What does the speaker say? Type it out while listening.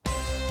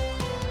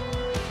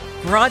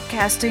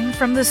Broadcasting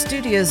from the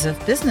studios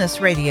of Business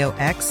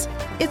RadioX,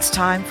 it's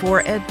time for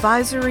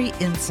Advisory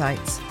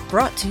Insights,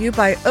 brought to you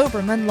by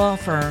Oberman Law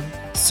Firm,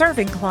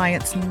 serving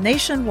clients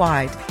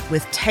nationwide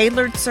with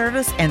tailored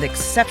service and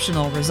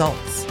exceptional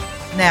results.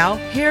 Now,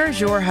 here's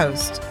your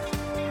host.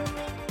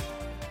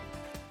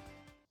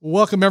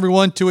 Welcome,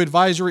 everyone, to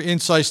Advisory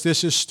Insights.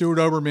 This is Stuart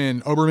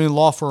Oberman, Oberman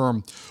Law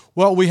Firm.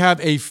 Well, we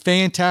have a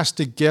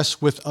fantastic guest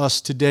with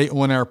us today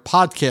on our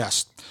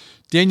podcast,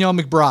 Danielle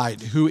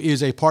McBride, who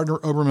is a partner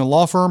at Oberman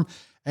Law Firm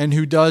and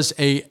who does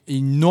an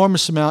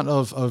enormous amount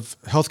of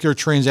healthcare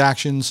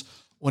transactions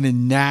on a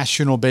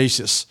national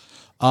basis.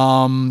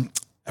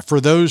 For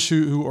those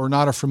who are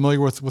not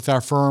familiar with our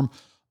firm,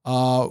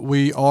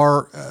 we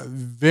are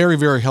very,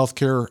 very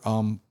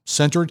healthcare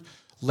centered.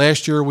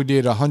 Last year, we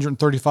did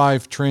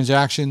 135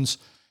 transactions,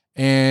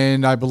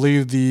 and I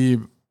believe the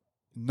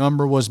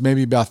number was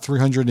maybe about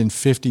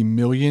 350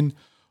 million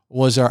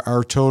was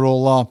our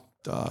total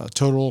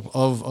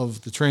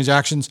of the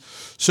transactions.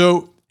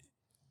 So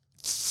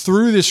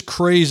through this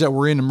craze that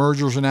we're in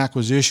mergers and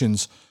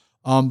acquisitions,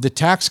 the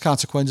tax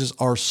consequences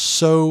are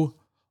so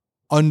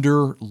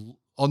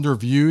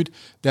underviewed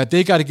that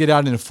they got to get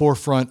out in the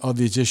forefront of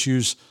these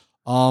issues.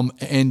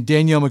 And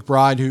Danielle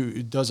McBride,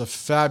 who does a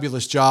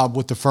fabulous job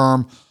with the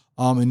firm,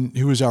 and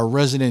who is our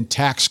resident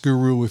tax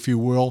guru, if you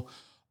will,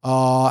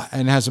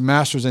 and has a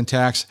master's in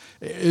tax,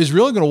 is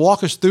really going to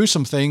walk us through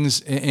some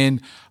things.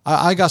 And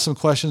I got some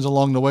questions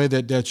along the way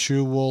that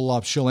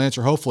she'll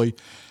answer, hopefully.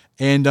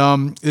 And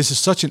this is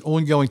such an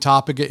ongoing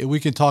topic. We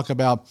can talk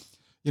about,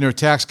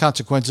 tax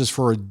consequences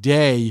for a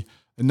day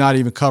and not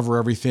even cover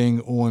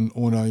everything on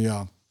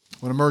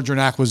a merger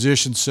and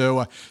acquisition.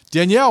 So,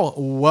 Danielle,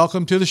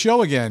 welcome to the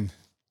show again.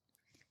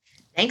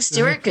 Thanks,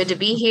 Stuart. Good to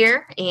be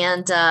here,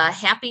 and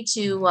happy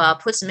to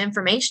put some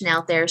information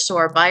out there so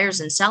our buyers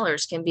and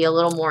sellers can be a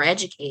little more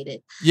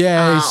educated.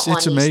 Yeah, it's on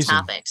amazing. These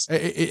topics.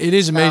 It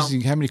is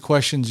amazing how many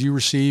questions you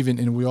receive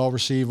and we all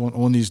receive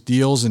on these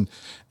deals, and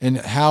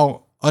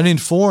how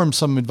uninformed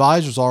some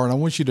advisors are. And I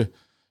want you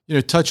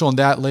to touch on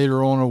that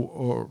later on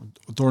or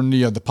during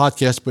the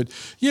podcast. But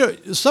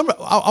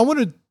I want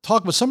to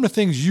talk about some of the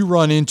things you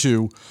run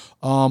into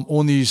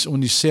on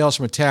these sales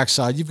from a tax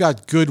side. You've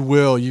got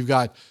goodwill. You've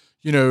got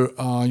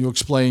you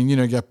explain,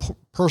 you got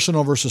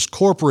personal versus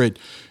corporate.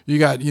 You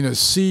got,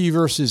 C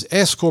versus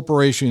S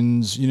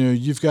corporations.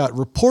 You've got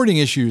reporting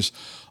issues.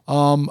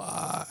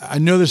 I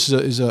know this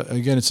is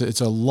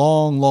a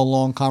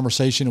long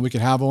conversation that we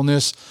can have on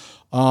this.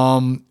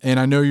 And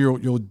I know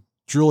you'll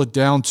drill it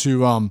down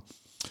to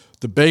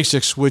the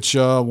basics, which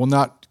will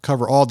not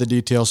cover all the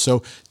details.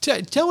 So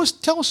tell us,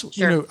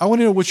 Sure. I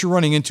want to know what you're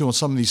running into on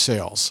some of these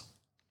sales.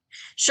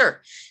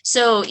 Sure.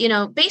 So,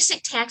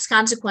 basic tax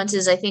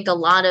consequences, I think a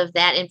lot of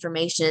that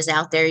information is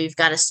out there. You've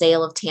got a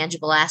sale of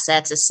tangible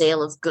assets, a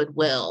sale of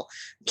goodwill,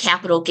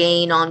 capital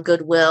gain on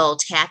goodwill,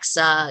 tax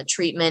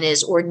treatment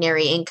is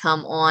ordinary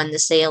income on the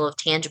sale of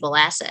tangible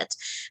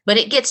assets. But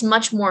it gets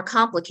much more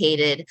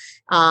complicated,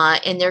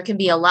 and there can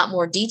be a lot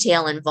more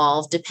detail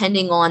involved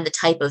depending on the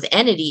type of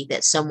entity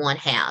that someone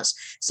has.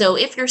 So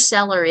if your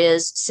seller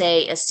is,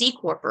 say, a C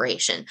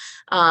corporation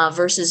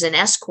versus an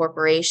S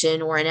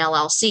corporation or an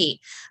LLC,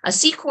 a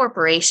C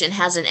corporation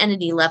has an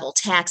entity level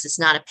tax. It's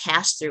not a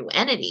pass-through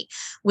entity,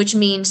 which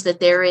means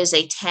that there is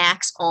a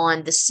tax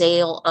on the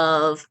sale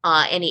of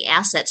any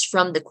assets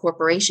from the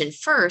corporation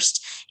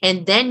first,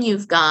 and then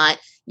you've got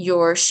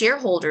your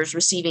shareholders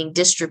receiving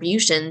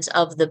distributions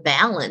of the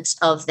balance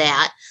of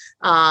that.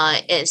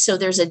 And so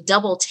there's a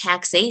double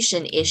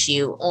taxation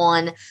issue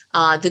on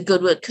the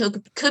goodwill.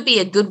 Could be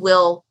a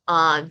goodwill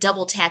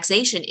double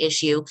taxation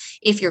issue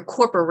if your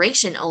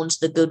corporation owns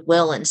the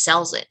goodwill and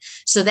sells it.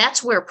 So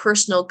that's where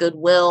personal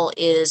goodwill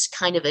is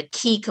kind of a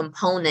key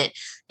component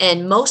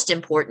and most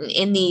important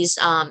in these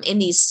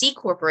C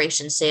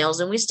corporation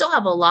sales. And we still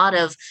have a lot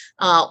of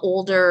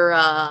older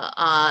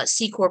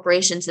C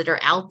corporations that are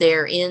out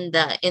there in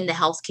the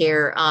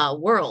healthcare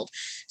world.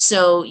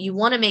 So you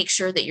want to make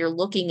sure that you're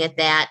looking at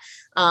that.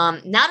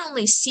 Not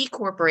only C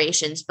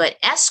corporations, but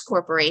S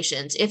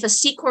corporations. If a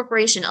C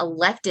corporation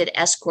elected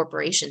S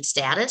corporation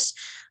status,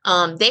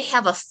 they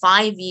have a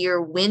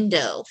 5-year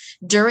window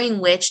during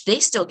which they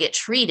still get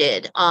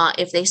treated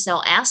if they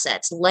sell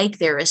assets like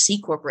they're a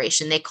C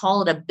corporation. They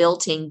call it a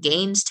built-in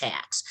gains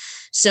tax.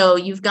 So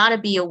you've got to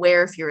be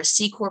aware if you're a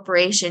C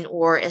corporation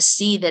or a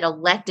C that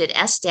elected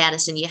S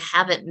status and you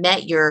haven't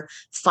met your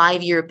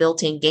 5-year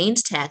built-in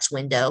gains tax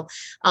window,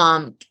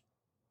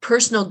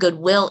 personal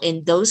goodwill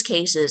in those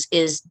cases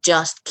is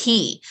just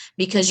key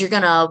because you're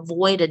going to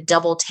avoid a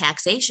double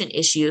taxation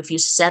issue if you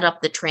set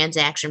up the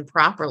transaction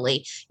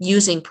properly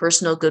using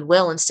personal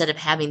goodwill instead of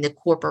having the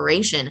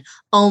corporation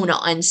own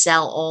and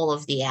sell all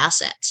of the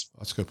assets.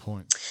 That's a good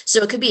point.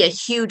 So it could be a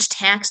huge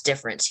tax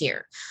difference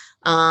here.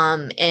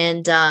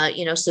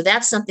 So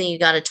that's something you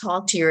got to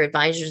talk to your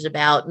advisors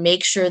about.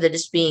 Make sure that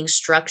it's being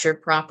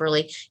structured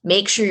properly.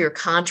 Make sure your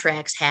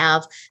contracts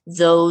have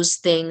those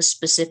things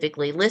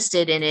specifically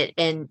listed in it,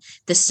 and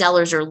the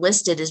sellers are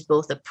listed as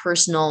both a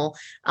personal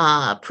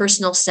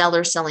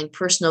seller selling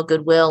personal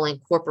goodwill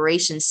and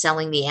corporations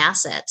selling the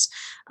assets.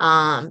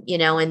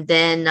 And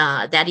then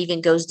that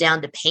even goes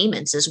down to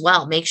payments as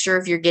well. Make sure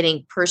if you're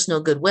getting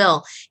personal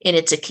goodwill and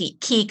it's a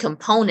key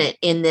component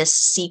in this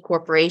C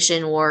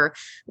corporation, or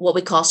what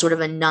we call sort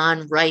of a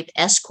non-ripe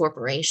S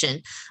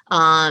corporation,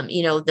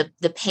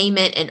 the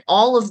payment and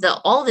all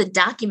the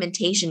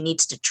documentation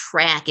needs to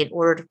track in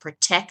order to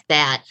protect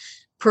that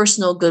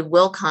personal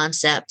goodwill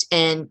concept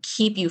and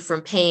keep you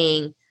from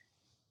paying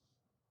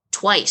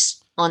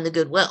twice on the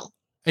goodwill.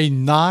 A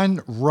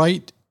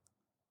non-right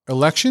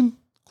election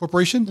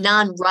corporation?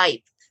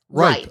 Non-ripe.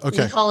 Right.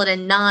 Okay. We call it a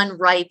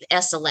non-ripe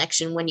S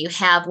election when you've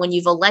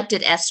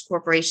elected S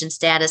corporation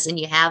status and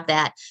you have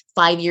that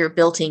 5-year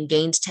built-in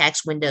gains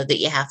tax window that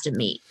you have to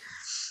meet.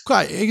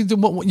 Okay.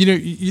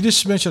 You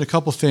just mentioned a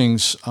couple of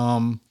things.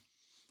 Do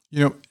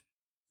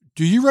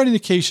you run into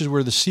cases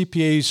where the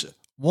CPAs,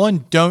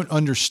 one, don't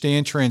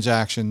understand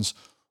transactions,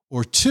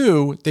 or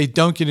two, they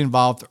don't get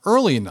involved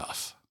early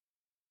enough?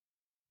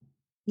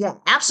 Yeah,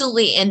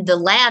 absolutely. And the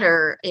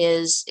latter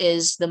is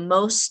the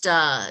most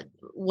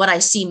what I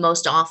see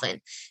most often.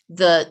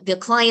 The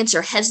clients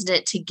are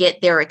hesitant to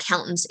get their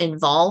accountants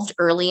involved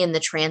early in the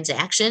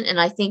transaction. And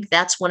I think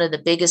that's one of the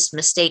biggest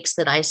mistakes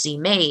that I see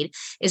made,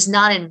 is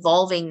not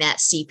involving that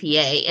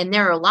CPA. And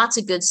there are lots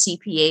of good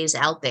CPAs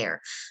out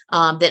there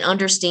that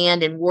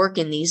understand and work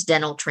in these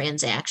dental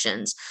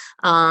transactions.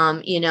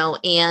 They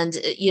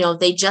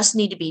just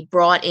need to be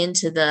brought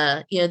into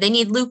they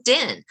need looped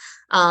in.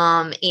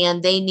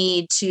 And they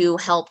need to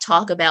help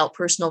talk about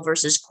personal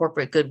versus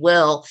corporate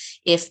goodwill.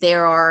 If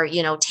there are,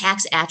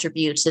 tax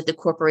attributes that the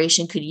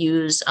corporation could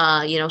use,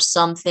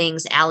 some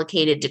things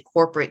allocated to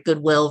corporate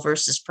goodwill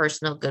versus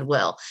personal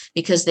goodwill,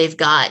 because they've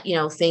got,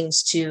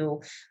 things to,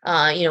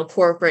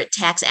 corporate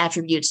tax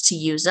attributes to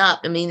use up.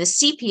 I mean, the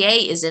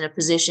CPA is in a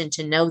position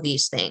to know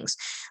these things.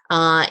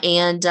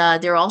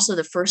 They're also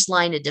the first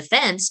line of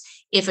defense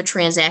if a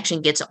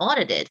transaction gets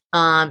audited.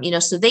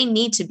 So they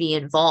need to be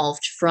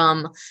involved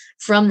from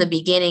the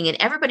beginning, and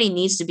everybody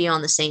needs to be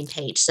on the same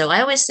page. So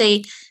I always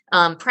say,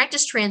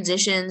 practice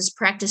transitions,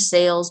 practice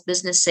sales,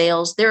 business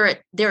sales. They're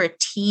a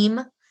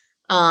team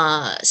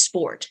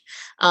sport,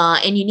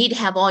 and you need to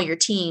have all your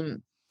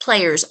team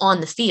players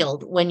on the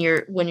field when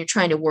you're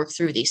trying to work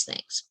through these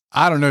things.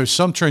 I don't know.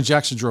 Some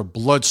transactions are a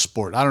blood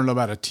sport. I don't know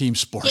about a team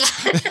sport.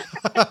 Yeah.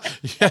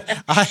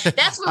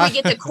 That's when we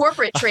get the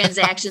corporate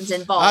transactions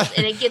involved,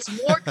 and it gets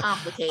more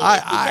complicated.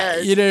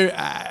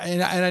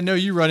 And I know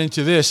you run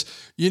into this.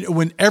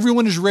 When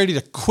everyone is ready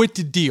to quit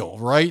the deal,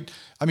 right?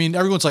 I mean,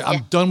 everyone's like,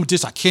 I'm done with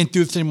this. I can't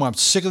do this anymore. I'm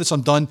sick of this.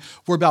 I'm done.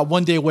 We're about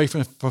one day away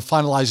from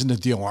finalizing the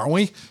deal, aren't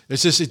we? It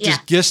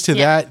just gets to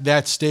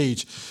that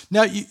stage.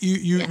 Now,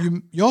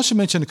 you also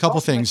mentioned a couple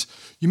of things.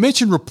 You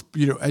mentioned,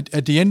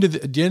 at the end of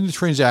the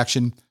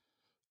transaction,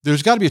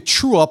 there's got to be a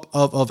true up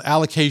of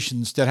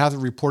allocations that have to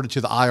be reported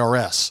to the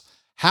IRS.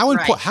 How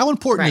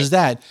important is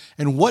that,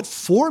 and what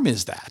form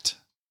is that?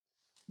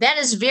 That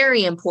is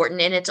very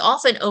important, and it's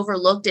often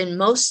overlooked, and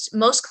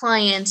most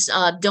clients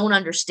don't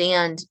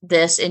understand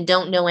this and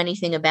don't know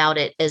anything about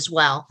it as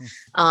well.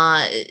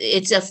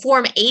 It's a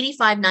Form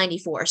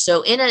 8594.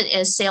 So in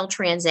a sale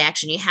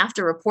transaction, you have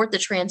to report the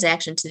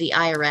transaction to the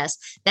IRS.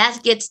 That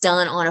gets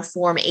done on a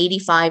Form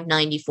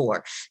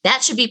 8594.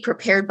 That should be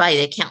prepared by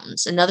the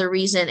accountants. Another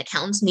reason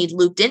accountants need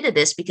looped into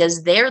this,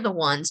 because they're the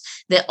ones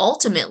that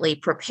ultimately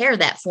prepare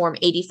that Form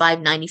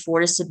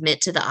 8594 to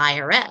submit to the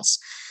IRS.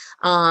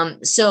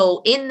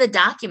 So in the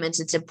documents,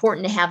 it's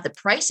important to have the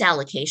price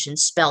allocation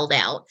spelled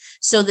out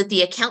so that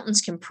the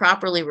accountants can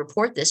properly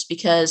report this,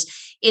 because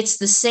it's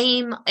the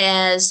same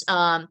as,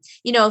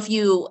 if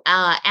you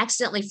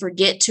accidentally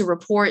forget to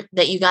report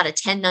that you got a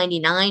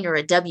 1099 or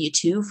a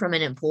W-2 from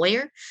an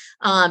employer,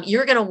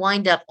 you're going to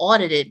wind up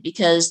audited,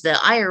 because the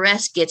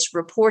IRS gets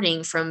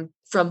reporting from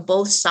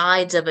both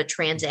sides of a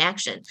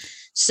transaction.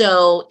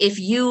 So if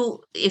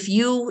you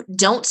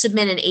don't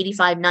submit an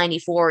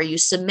 8594, or you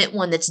submit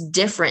one that's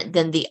different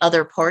than the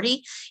other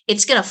party,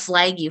 it's going to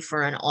flag you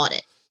for an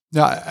audit.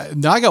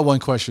 Now I got one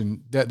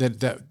question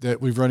that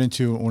we've run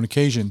into on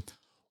occasion.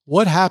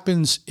 What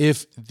happens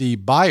if the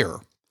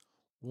buyer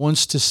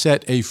wants to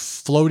set a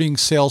floating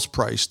sales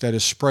price that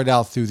is spread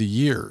out through the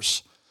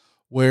years,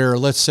 where,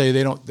 let's say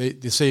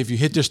they say, if you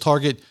hit this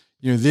target,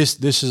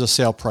 this is a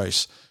sale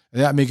price,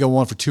 and that may go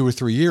on for 2 or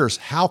 3 years.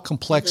 How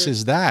complex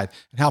is that,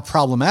 and how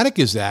problematic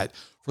is that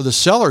for the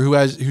seller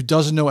who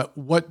doesn't know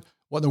what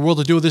in the world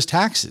to do with his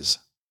taxes?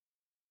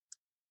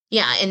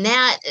 Yeah, and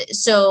that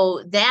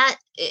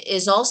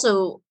is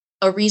also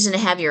a reason to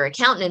have your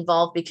accountant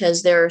involved,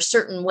 because there are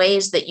certain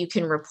ways that you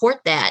can report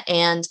that.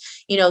 And,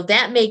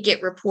 that may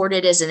get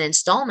reported as an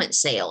installment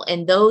sale.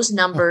 And those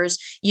numbers,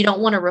 you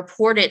don't want to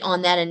report it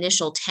on that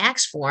initial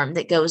tax form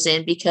that goes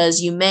in, because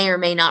you may or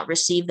may not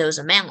receive those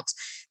amounts.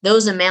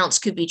 those amounts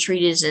could be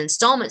treated as an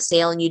installment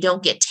sale and you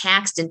don't get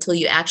taxed until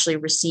you actually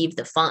receive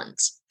the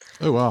funds.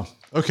 Oh, wow.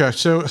 Okay.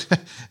 So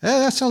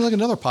that sounds like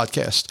another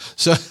podcast.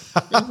 So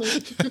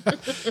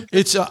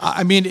it's,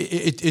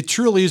 it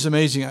truly is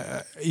amazing.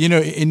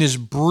 In this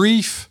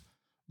brief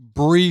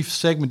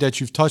segment that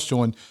you've touched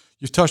on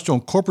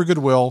corporate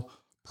goodwill,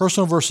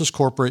 personal versus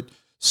corporate,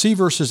 C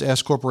versus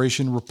S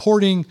corporation,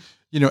 reporting,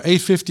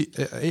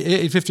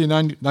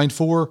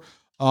 850-94,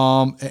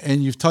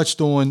 and you've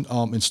touched on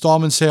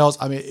installment sales.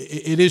 I mean,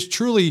 it is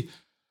truly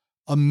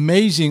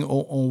amazing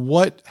on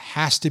what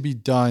has to be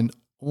done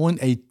on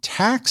a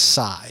tax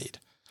side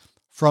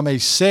from a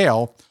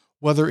sale,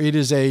 whether it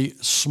is a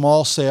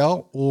small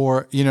sale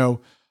or a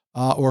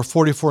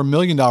 $44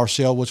 million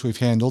sale, which we've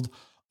handled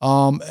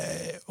on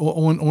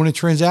a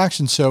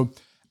transaction. So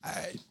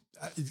I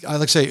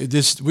like to say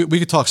this, we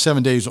could talk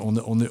 7 days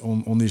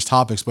on these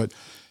topics, but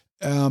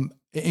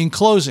in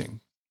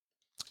closing,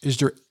 is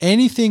there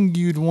anything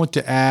you'd want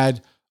to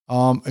add,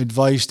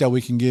 advice that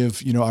we can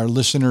give, our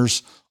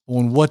listeners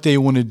on what they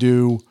want to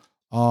do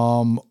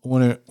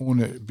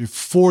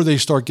before they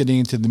start getting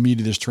into the meat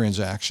of this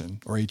transaction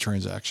or a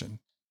transaction?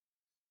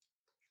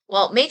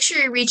 Well, make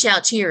sure you reach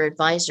out to your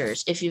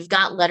advisors. If you've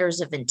got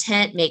letters of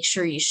intent, make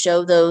sure you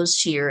show those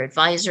to your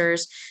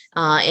advisors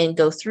and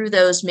go through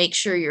those. Make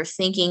sure you're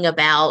thinking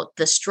about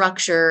the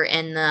structure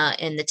and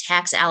the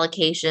tax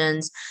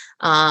allocations,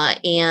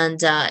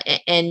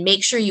 and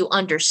make sure you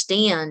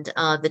understand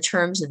the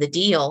terms of the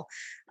deal.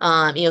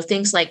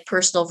 Things like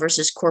personal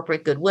versus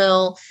corporate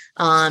goodwill.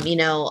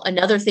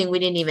 Another thing we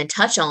didn't even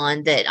touch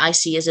on that I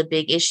see as a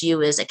big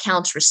issue is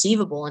accounts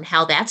receivable and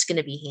how that's going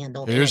to be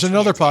handled. Here's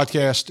another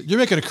podcast. You're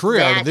making a career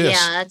out of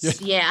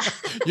this. Yeah.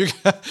 You're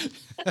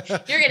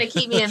going to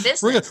keep me in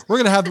business.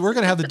 We're going to have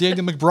the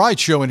Danielle McBride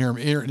show in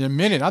here in a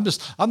minute.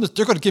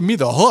 They're going to give me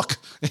the hook.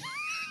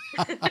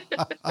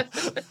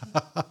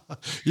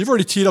 You've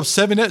already teed up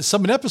seven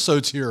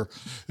episodes here.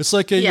 It's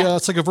like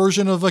a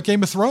version of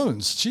Game of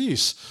Thrones.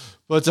 Jeez.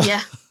 But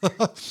yeah.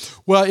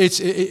 Well, it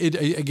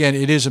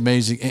is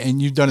amazing,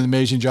 and you've done an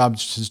amazing job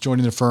since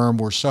joining the firm.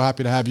 We're so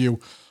happy to have you.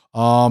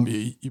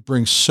 You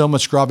bring so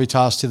much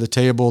gravitas to the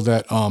table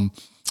that,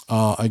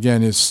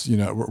 again, it's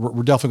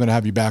we're definitely going to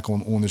have you back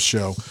on this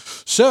show.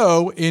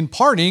 So, in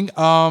parting,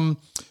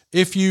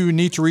 if you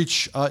need to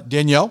reach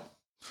Danielle,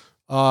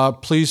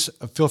 please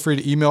feel free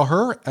to email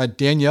her at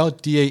Danielle,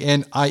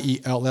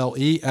 DANIELLE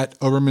at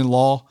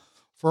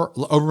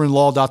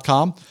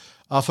Obermanlaw.com.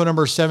 Phone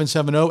number is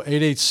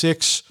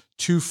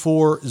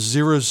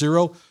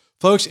 770-886-2400.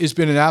 Folks, it's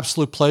been an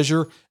absolute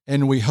pleasure,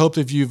 and we hope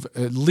that you've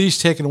at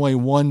least taken away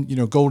one,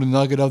 golden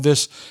nugget of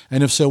this,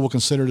 and if so, we'll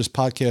consider this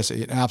podcast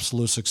an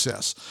absolute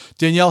success.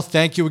 Danielle,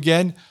 thank you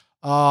again,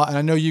 and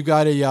I know you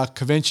got a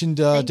convention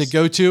to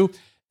go to,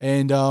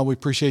 and we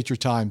appreciate your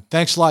time.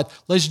 Thanks a lot.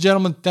 Ladies and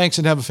gentlemen, thanks,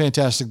 and have a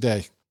fantastic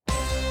day.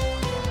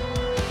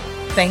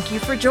 Thank you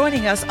for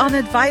joining us on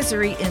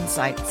Advisory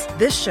Insights.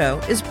 This show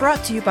is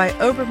brought to you by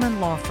Oberman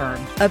Law Firm,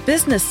 a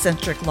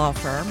business-centric law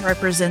firm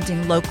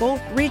representing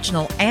local,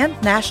 regional, and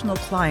national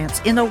clients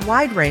in a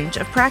wide range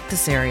of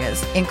practice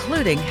areas,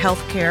 including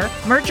healthcare,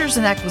 mergers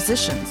and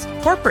acquisitions,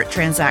 corporate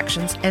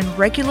transactions, and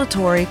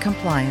regulatory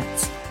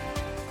compliance.